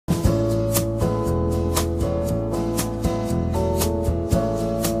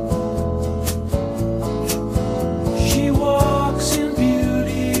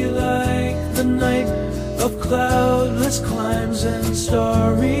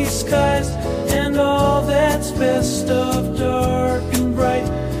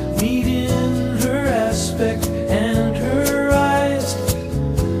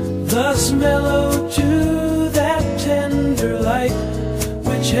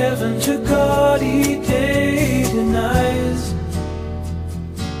heaven to God each day denies.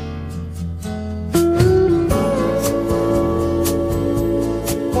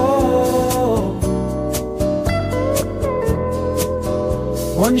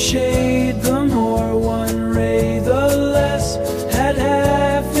 One shade the more, one ray the less, had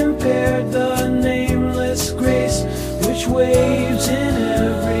half impaired the nameless grace which waves in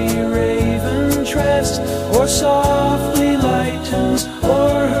every raven tress, or softly lightens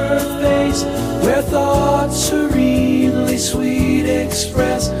o'er her face, where thoughts serenely sweet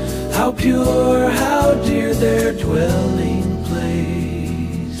express how pure, how dear their dwelling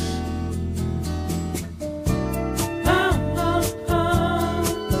place.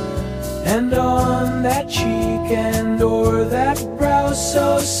 And on that cheek and o'er that brow,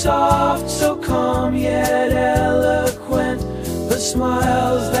 so soft, so calm, yet eloquent, the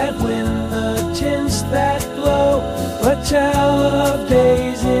smiles that win, the tints that glow, but tell of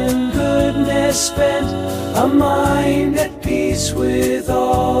days in goodness spent, a mind at peace with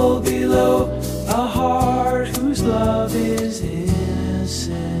all below, a heart whose love is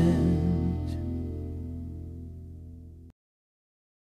innocent.